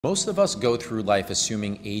Most of us go through life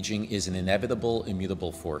assuming aging is an inevitable,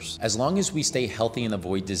 immutable force. As long as we stay healthy and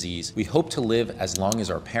avoid disease, we hope to live as long as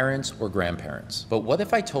our parents or grandparents. But what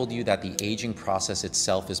if I told you that the aging process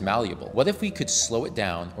itself is malleable? What if we could slow it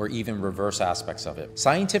down or even reverse aspects of it?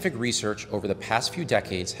 Scientific research over the past few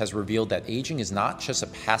decades has revealed that aging is not just a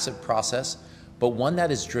passive process, but one that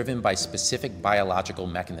is driven by specific biological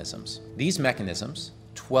mechanisms. These mechanisms,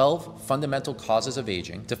 12 fundamental causes of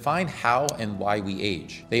aging, define how and why we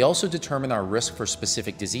age. They also determine our risk for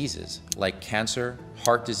specific diseases like cancer,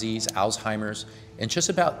 heart disease, Alzheimer's, and just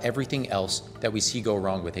about everything else that we see go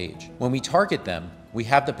wrong with age. When we target them, we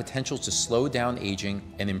have the potential to slow down aging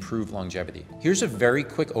and improve longevity. Here's a very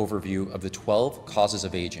quick overview of the 12 causes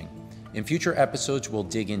of aging. In future episodes, we'll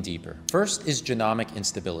dig in deeper. First is genomic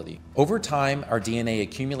instability. Over time, our DNA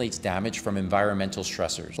accumulates damage from environmental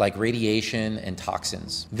stressors like radiation and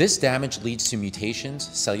toxins. This damage leads to mutations,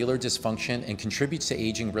 cellular dysfunction, and contributes to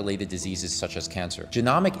aging-related diseases such as cancer.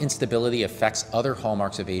 Genomic instability affects other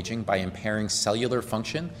hallmarks of aging by impairing cellular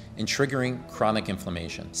function and triggering chronic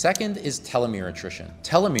inflammation. Second is telomere attrition.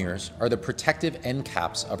 Telomeres are the protective end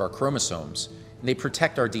caps of our chromosomes. They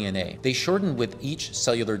protect our DNA. They shorten with each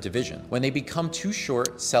cellular division. When they become too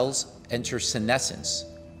short, cells enter senescence,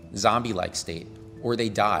 zombie-like state, or they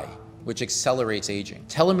die, which accelerates aging.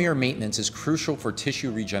 Telomere maintenance is crucial for tissue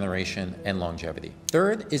regeneration and longevity.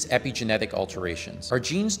 Third is epigenetic alterations. Our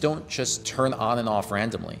genes don't just turn on and off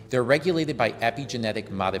randomly. They're regulated by epigenetic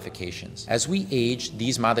modifications. As we age,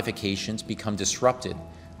 these modifications become disrupted,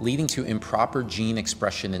 leading to improper gene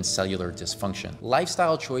expression and cellular dysfunction.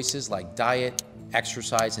 Lifestyle choices like diet,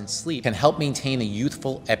 exercise, and sleep can help maintain a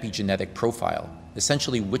youthful epigenetic profile,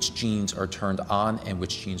 essentially which genes are turned on and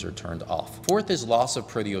which genes are turned off. Fourth is loss of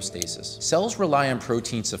proteostasis. Cells rely on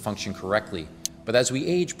proteins to function correctly, but as we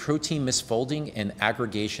age, protein misfolding and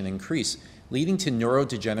aggregation increase, leading to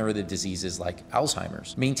neurodegenerative diseases like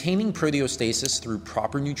Alzheimer's. Maintaining proteostasis through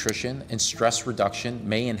proper nutrition and stress reduction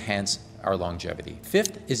may enhance our longevity.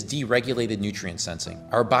 Fifth is deregulated nutrient sensing.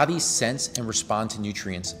 Our bodies sense and respond to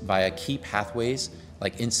nutrients via key pathways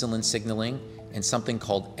like insulin signaling and something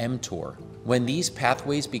called mTOR. When these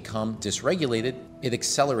pathways become dysregulated, it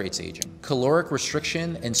accelerates aging. Caloric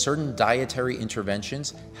restriction and certain dietary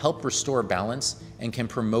interventions help restore balance and can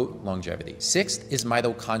promote longevity. Sixth is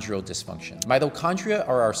mitochondrial dysfunction. Mitochondria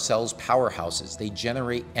are our cells' powerhouses. They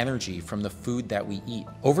generate energy from the food that we eat.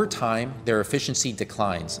 Over time, their efficiency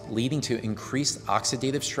declines, leading to increased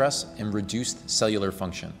oxidative stress and reduced cellular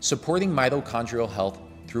function. Supporting mitochondrial health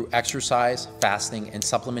through exercise, fasting, and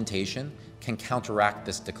supplementation can counteract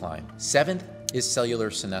this decline. Seventh is cellular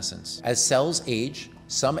senescence. As cells age,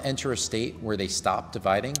 some enter a state where they stop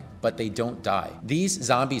dividing, but they don't die. These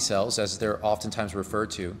zombie cells, as they're oftentimes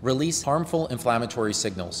referred to, release harmful inflammatory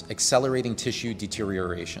signals, accelerating tissue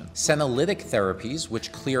deterioration. Senolytic therapies,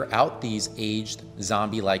 which clear out these aged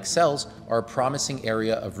zombie-like cells, are a promising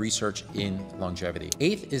area of research in longevity.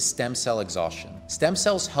 Eighth is stem cell exhaustion. Stem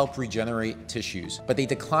cells help regenerate tissues, but they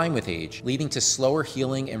decline with age, leading to slower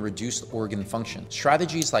healing and reduced organ function.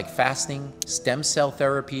 Strategies like fasting, stem cell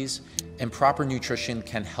therapies, and proper nutrition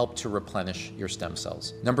can help to replenish your stem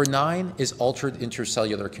cells. Number 9 is altered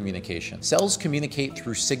intercellular communication. Cells communicate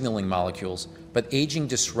through signaling molecules, but aging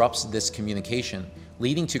disrupts this communication,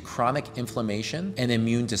 leading to chronic inflammation and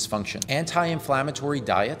immune dysfunction. Anti-inflammatory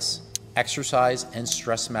diets, exercise, and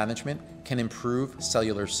stress management can improve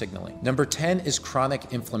cellular signaling. Number 10 is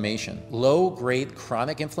chronic inflammation. Low-grade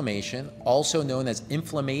chronic inflammation, also known as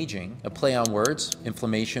inflammaging, a play on words,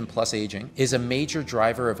 inflammation plus aging, is a major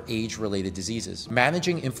driver of age-related diseases.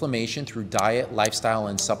 Managing inflammation through diet, lifestyle,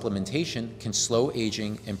 and supplementation can slow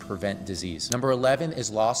aging and prevent disease. Number 11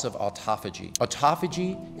 is loss of autophagy.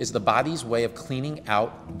 Autophagy is the body's way of cleaning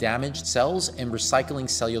out damaged cells and recycling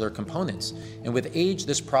cellular components. And with age,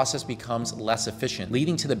 this process becomes less efficient,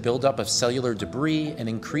 leading to the buildup of cellular debris and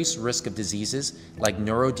increased risk of diseases like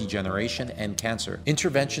neurodegeneration and cancer.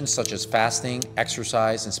 Interventions such as fasting,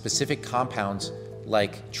 exercise, and specific compounds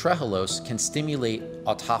like trehalose can stimulate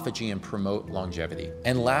autophagy and promote longevity.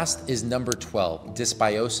 And last is number 12,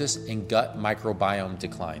 dysbiosis and gut microbiome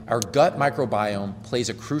decline. Our gut microbiome plays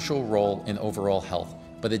a crucial role in overall health,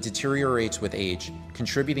 but it deteriorates with age,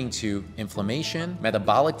 contributing to inflammation,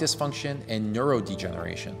 metabolic dysfunction, and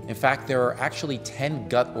neurodegeneration. In fact, there are actually 10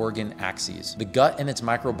 gut organ axes. The gut and its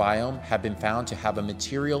microbiome have been found to have a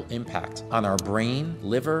material impact on our brain,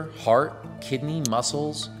 liver, heart, kidney,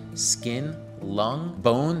 muscles, skin, lung,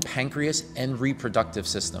 bone, pancreas, and reproductive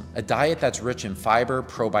system. A diet that's rich in fiber,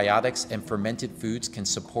 probiotics, and fermented foods can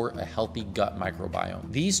support a healthy gut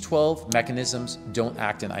microbiome. These 12 mechanisms don't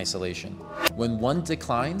act in isolation. When one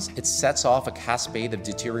declines, it sets off a cascade of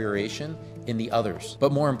deterioration in the others.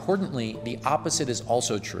 But more importantly, the opposite is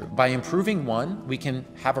also true. By improving one, we can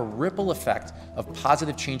have a ripple effect of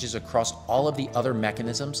positive changes across all of the other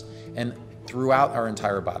mechanisms and throughout our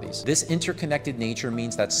entire bodies. This interconnected nature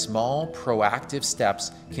means that small, proactive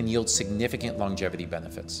steps can yield significant longevity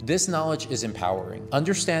benefits. This knowledge is empowering.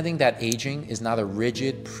 Understanding that aging is not a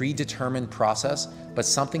rigid, predetermined process, but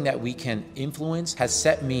something that we can influence has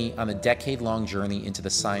set me on a decade-long journey into the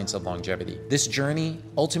science of longevity. This journey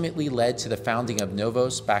ultimately led to the founding of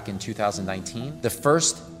Novos back in 2019, the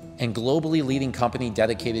first and globally leading company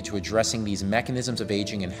dedicated to addressing these mechanisms of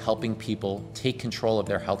aging and helping people take control of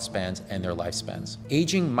their health spans and their lifespans.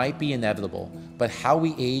 Aging might be inevitable, but how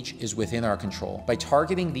we age is within our control. By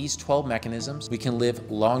targeting these 12 mechanisms, we can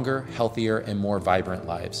live longer, healthier, and more vibrant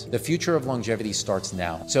lives. The future of longevity starts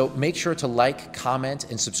now. So make sure to like,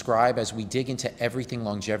 comment, and subscribe as we dig into everything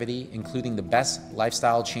longevity, including the best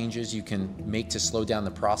lifestyle changes you can make to slow down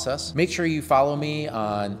the process. Make sure you follow me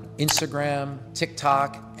on Instagram,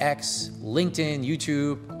 TikTok, X, LinkedIn,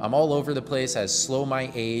 YouTube. I'm all over the place as Slow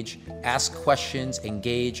My Age. Ask questions,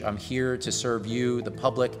 engage. I'm here to serve you, the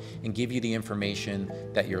public, and give you the information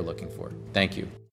that you're looking for. Thank you.